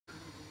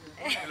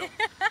Hello.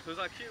 So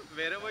Sakshi,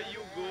 wherever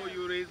you go,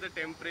 you raise the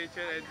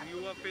temperature as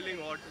you are feeling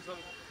hot.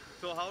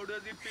 So how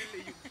does it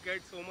feel? You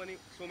get so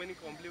many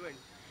compliments.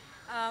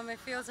 It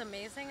feels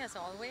amazing as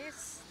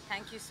always.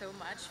 Thank you so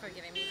much for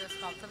giving me those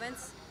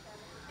compliments.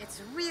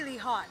 It's really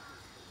hot.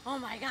 Oh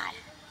my god.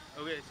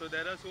 Okay, so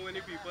there are so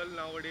many people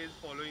nowadays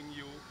following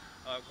you,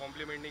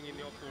 complimenting in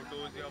your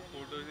photos. Your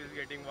photos is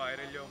getting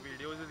viral. Your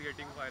videos is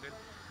getting viral.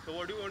 So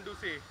what do you want to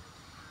say?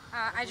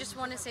 I just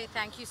want to say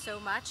thank you so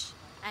much,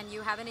 and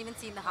you haven't even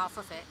seen the half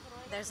of it.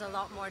 There's a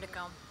lot more to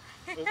come.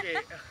 Okay,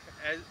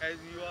 as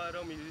you are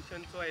a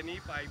musician, so any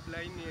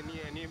pipeline,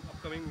 any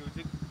upcoming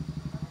music,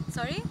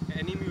 Sorry?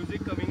 any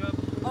music coming up?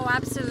 Oh,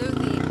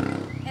 absolutely.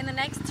 In the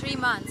next 3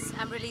 months,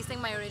 I'm releasing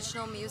my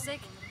original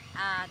music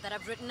that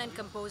I've written and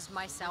composed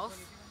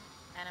myself.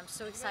 And I'm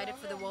so excited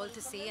for the world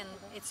to see, and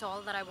it's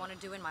all that I want to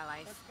do in my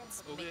life.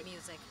 It's Okay, make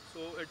music. so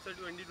it's a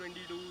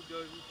 2022,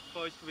 the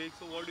first week.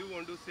 So what do you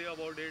want to say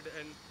about it,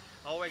 and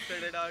how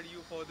excited are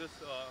you for this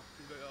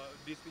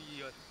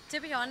year? To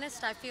be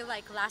honest, I feel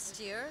like last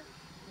year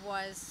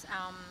was,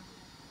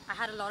 I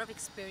had a lot of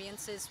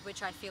experiences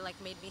which I feel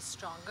like made me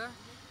stronger.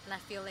 And I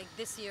feel like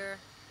this year,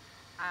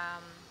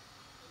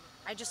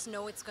 I just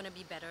know it's going to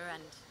be better,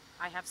 and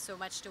I have so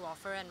much to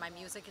offer, and my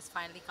music is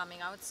finally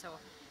coming out. So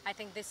I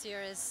think this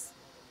year is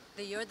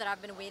the year that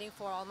I've been waiting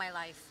for all my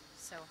life.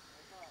 So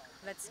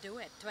let's do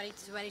it.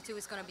 2022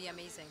 is going to be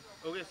amazing.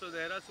 Okay, so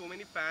there are so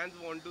many fans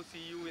want to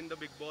see you in the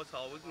Big Boss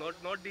house.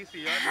 Not this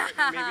year,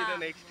 maybe the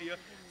next year.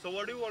 So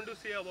what do you want to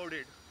say about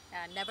it?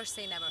 Never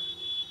say never.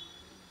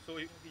 So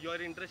you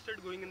are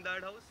interested going in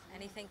that house?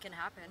 Anything can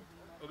happen.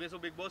 Okay, so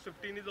Big Boss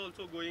 15 is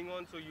also going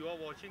on. So you are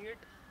watching it.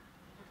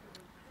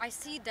 I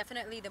see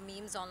definitely the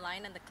memes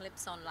online and the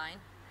clips online.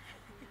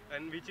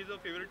 And which is your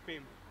favorite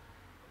meme?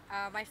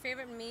 My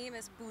favorite meme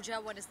is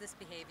Pooja, what is this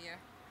behavior?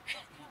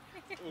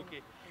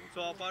 Okay.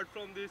 So apart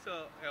from this,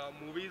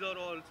 movies are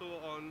also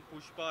on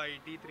Pushpa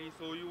 83.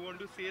 So you want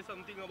to say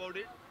something about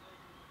it?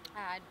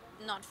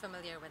 Not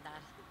familiar with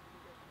that.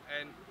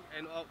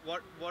 And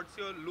what's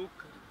your look?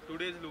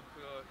 Today's look?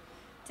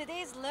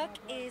 Today's look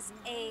is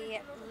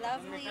a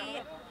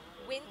lovely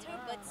winter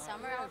but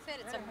summer outfit.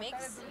 It's a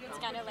mix. It's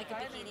kind of like a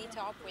bikini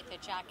top with a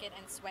jacket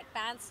and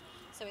sweatpants.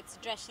 So it's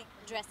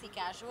dressy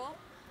casual.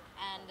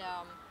 And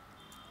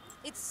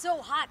it's so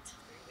hot.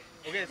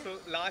 Okay. So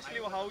lastly,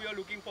 how you are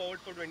looking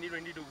forward for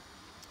 2022?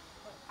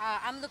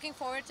 I'm looking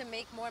forward to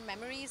make more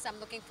memories. I'm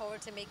looking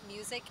forward to make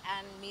music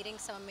and meeting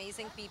some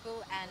amazing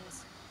people. And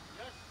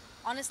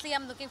honestly,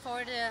 I'm looking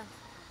forward to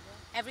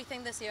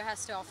everything this year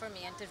has to offer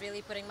me, and to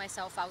really putting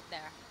myself out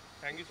there.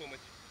 Thank you so much.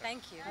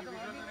 Thank you.